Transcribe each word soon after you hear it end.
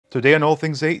Today on All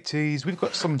Things 80s, we've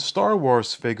got some Star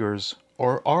Wars figures,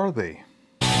 or are they?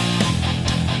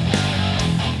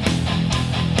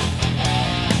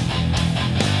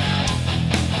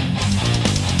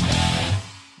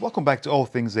 Welcome back to All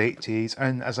Things 80s,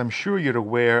 and as I'm sure you're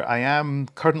aware, I am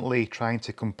currently trying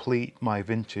to complete my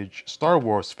vintage Star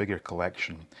Wars figure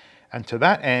collection. And to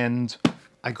that end,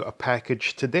 I got a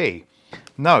package today.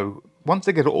 Now, once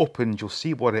I get it opened, you'll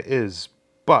see what it is,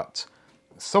 but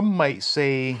some might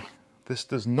say this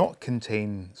does not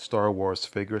contain Star Wars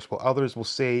figures, while others will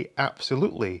say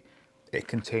absolutely it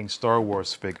contains Star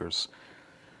Wars figures.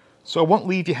 So I won't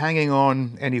leave you hanging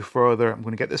on any further. I'm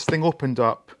going to get this thing opened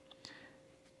up.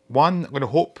 One, I'm going to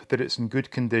hope that it's in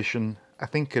good condition. I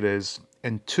think it is.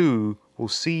 And two, we'll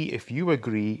see if you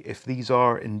agree if these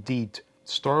are indeed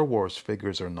Star Wars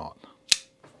figures or not.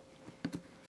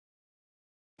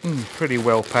 Pretty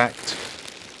well packed.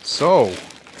 So,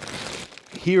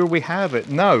 here we have it.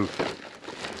 Now,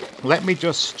 let me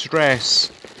just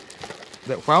stress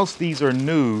that whilst these are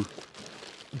new,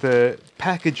 the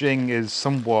packaging is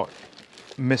somewhat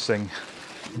missing.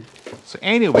 So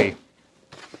anyway,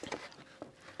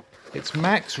 it's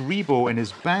Max Rebo and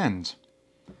his band.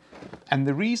 And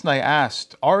the reason I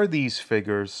asked, are these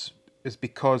figures, is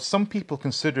because some people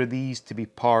consider these to be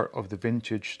part of the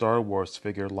vintage Star Wars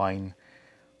figure line,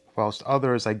 whilst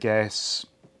others, I guess,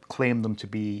 claim them to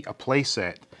be a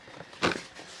playset.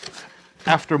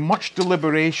 After much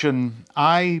deliberation,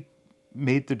 I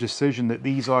made the decision that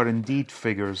these are indeed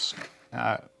figures.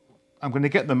 I'm going to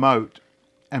get them out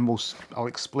and I'll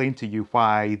explain to you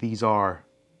why these are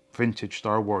vintage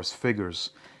Star Wars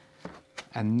figures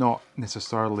and not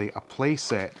necessarily a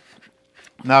playset.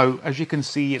 Now, as you can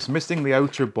see, it's missing the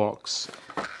outer box.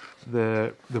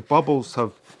 The bubbles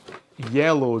have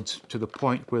yellowed to the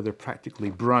point where they're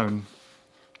practically brown.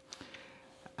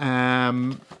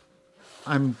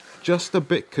 I'm just a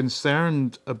bit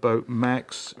concerned about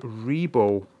Max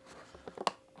Rebo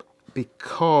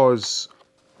because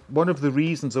one of the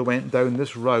reasons I went down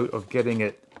this route of getting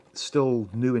it still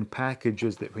new in package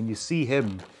is that when you see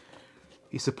him,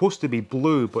 he's supposed to be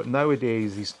blue, but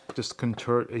nowadays he's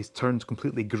turned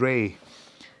completely grey.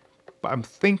 But I'm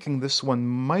thinking this one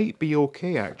might be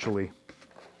okay actually.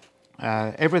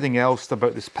 Everything else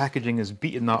about this packaging is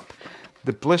beaten up.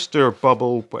 The blister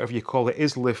bubble, whatever you call it,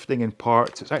 is lifting in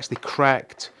parts. It's actually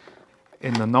cracked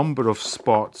in a number of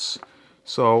spots.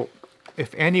 So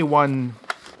if anyone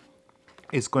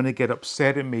is going to get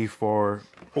upset at me for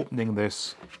opening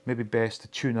this, maybe best to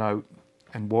tune out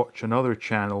and watch another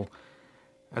channel.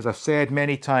 As I've said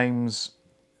many times,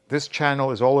 this channel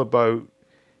is all about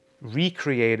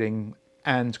recreating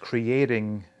and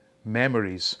creating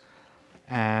memories.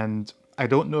 And I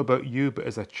don't know about you, but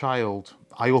as a child,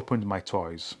 I opened my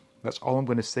toys. That's all I'm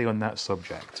going to say on that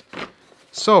subject.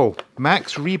 So,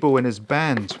 Max Rebo and his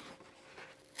band.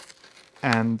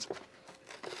 And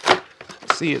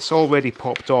see, it's already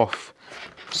popped off.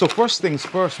 So first things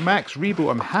first, Max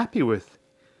Rebo I'm happy with.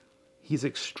 He's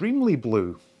extremely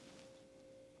blue.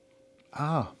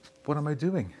 What am I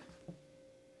doing?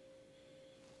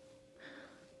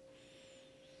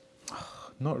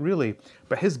 Not really,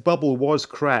 but his bubble was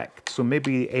cracked, so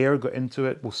maybe air got into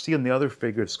it. We'll see on the other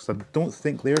figures, because I don't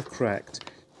think they're cracked.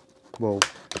 Well,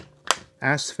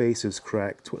 Ass Face is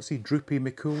cracked. What's he, Droopy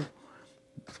McCool?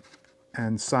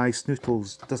 And Cy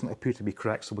Snootles doesn't appear to be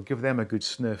cracked, so we'll give them a good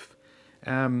sniff.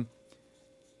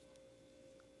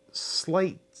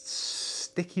 Slight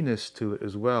stickiness to it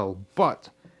as well, but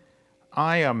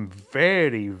I am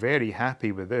very, very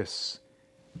happy with this.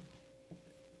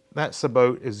 That's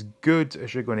about as good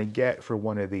as you're going to get for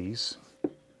one of these.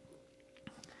 And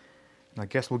I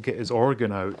guess we'll get his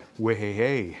organ out.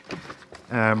 Way-hey-hey.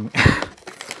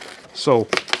 So,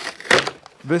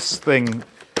 this thing...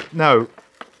 Now,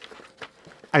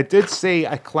 I did say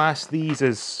I class these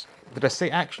as... Did I say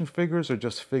action figures or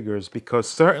just figures? Because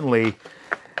certainly,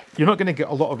 you're not going to get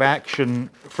a lot of action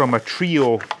from a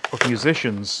trio of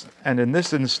musicians. And in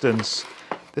this instance...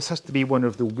 This has to be one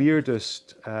of the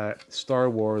weirdest Star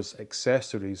Wars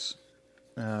accessories.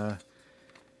 A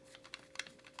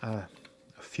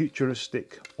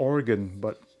futuristic organ,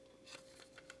 but,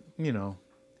 you know.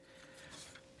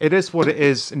 It is what it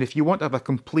is, and if you want to have a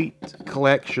complete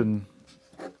collection,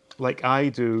 like I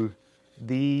do,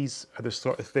 these are the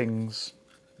sort of things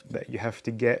that you have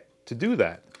to get to do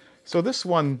that. So this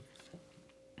one,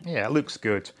 yeah, it looks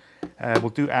good. We'll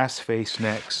do Ass Face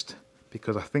next,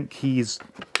 because I think his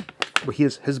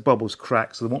bubble's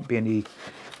cracked, so there won't be any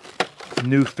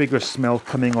new figure smell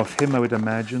coming off him, I would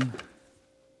imagine.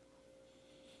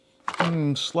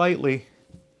 Slightly.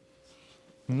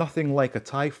 Nothing like a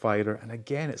TIE fighter, and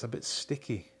again, it's a bit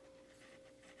sticky.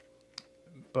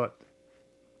 But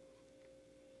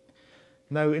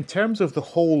now, in terms of the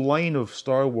whole line of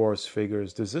Star Wars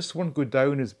figures, does this one go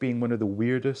down as being one of the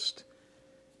weirdest?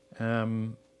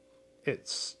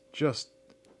 It's just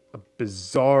a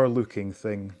bizarre looking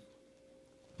thing.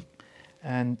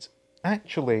 And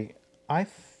actually, I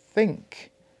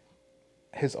think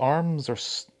his arms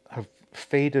have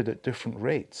faded at different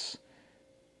rates,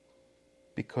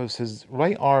 because his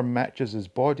right arm matches his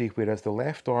body, whereas the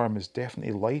left arm is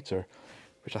definitely lighter,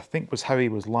 which I think was how he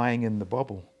was lying in the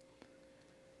bubble.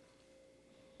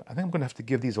 But I think I'm going to have to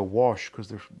give these a wash because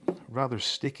they're rather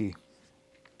sticky.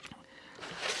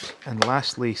 And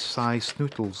lastly, Cy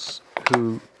Snootles,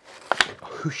 who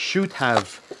should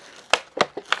have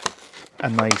a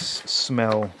nice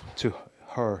smell to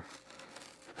her.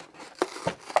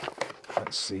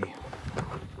 Let's see.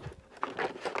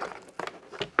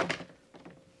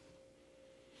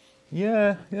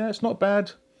 Yeah, it's not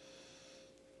bad.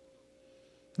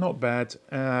 Not bad.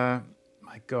 My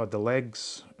God, the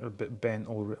legs are a bit bent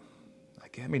already.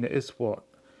 I mean, it is what?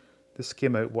 This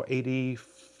came out, what,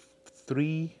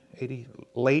 83?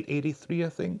 Late 83, I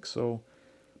think. So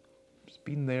it's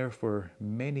been there for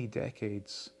many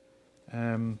decades.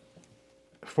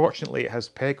 Fortunately, it has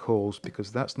peg holes,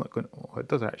 because that's not going to... Oh, it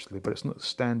does actually, but it's not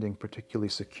standing particularly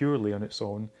securely on its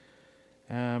own.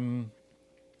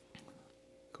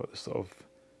 Got this sort of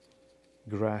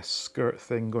grass skirt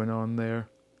thing going on there.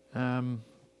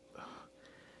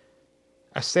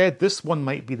 I said this one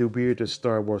might be the weirdest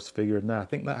Star Wars figure. Now I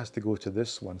think that has to go to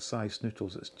this one, Cy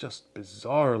Snootles. It's just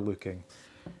bizarre looking.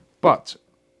 But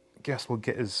I guess we'll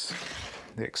get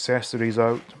the accessories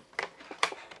out.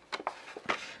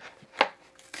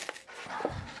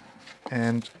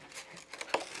 And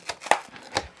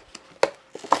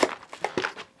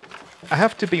I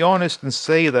have to be honest and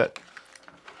say that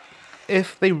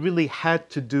if they really had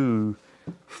to do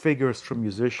figures from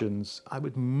musicians, I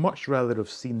would much rather have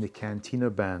seen the Cantina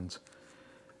Band.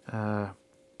 I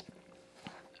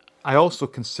also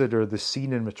consider the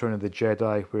scene in Return of the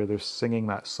Jedi where they're singing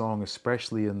that song,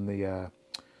 especially in the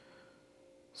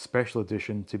special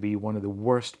edition, to be one of the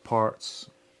worst parts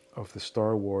of the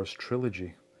Star Wars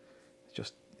trilogy.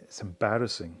 It's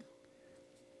embarrassing.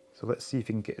 So let's see if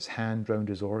he can get his hand round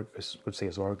his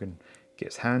organ, get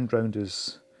his hand round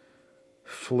his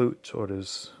flute, or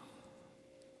his,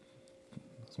 I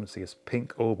was going to say his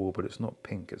pink oboe, but it's not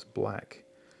pink, it's black.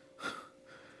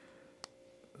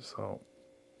 So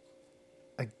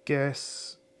I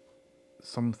guess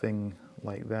something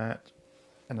like that.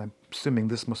 And I'm assuming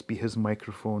this must be his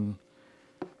microphone.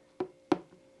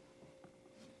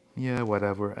 Yeah,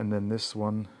 whatever. And then this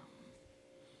one.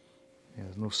 Yeah,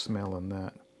 there's no smell on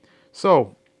that.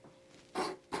 So, I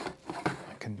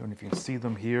don't know if you can see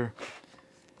them here.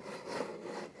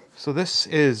 So this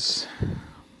is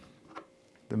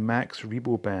the Max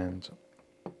Rebo Band.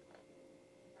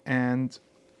 And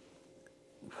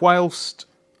whilst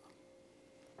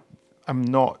I'm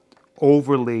not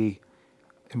overly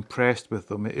impressed with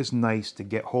them, it is nice to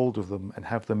get hold of them and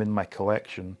have them in my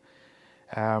collection.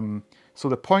 So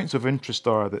the points of interest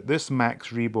are that this Max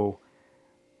Rebo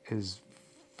is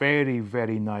very,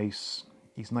 very nice.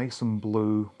 He's nice and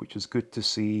blue, which is good to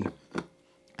see.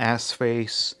 Ass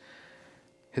face.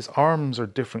 His arms are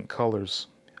different colours,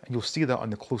 and you'll see that on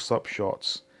the close-up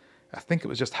shots. I think it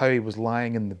was just how he was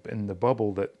lying in the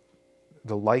bubble that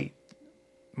the light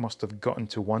must have gotten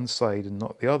to one side and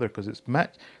not the other, because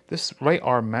this right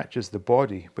arm matches the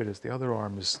body, whereas the other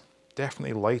arm is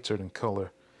definitely lighter in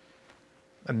colour.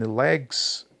 And the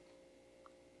legs,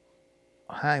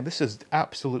 this is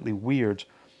absolutely weird.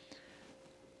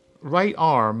 Right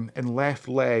arm and left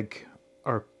leg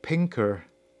are pinker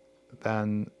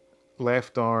than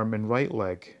left arm and right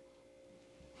leg.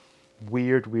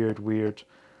 Weird, weird, weird.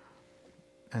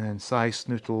 And then Cy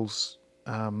Snootles,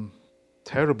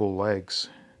 terrible legs,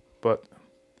 but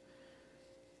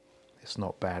it's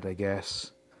not bad, I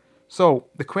guess. So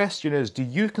the question is, do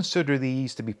you consider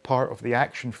these to be part of the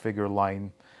action figure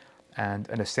line and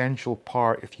an essential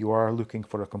part if you are looking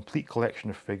for a complete collection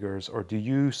of figures, or do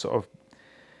you sort of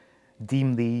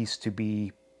deem these to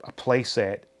be a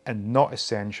playset and not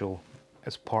essential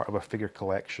as part of a figure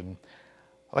collection?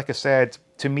 Like I said,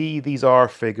 to me these are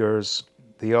figures.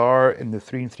 They are in the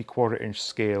 3 3/4 inch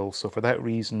scale, so for that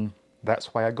reason,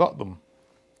 that's why I got them.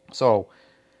 So,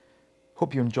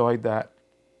 hope you enjoyed that.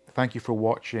 Thank you for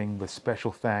watching, with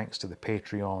special thanks to the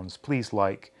Patreons. Please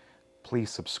like, please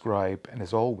subscribe, and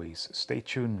as always, stay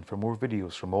tuned for more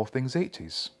videos from All Things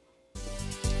 80s.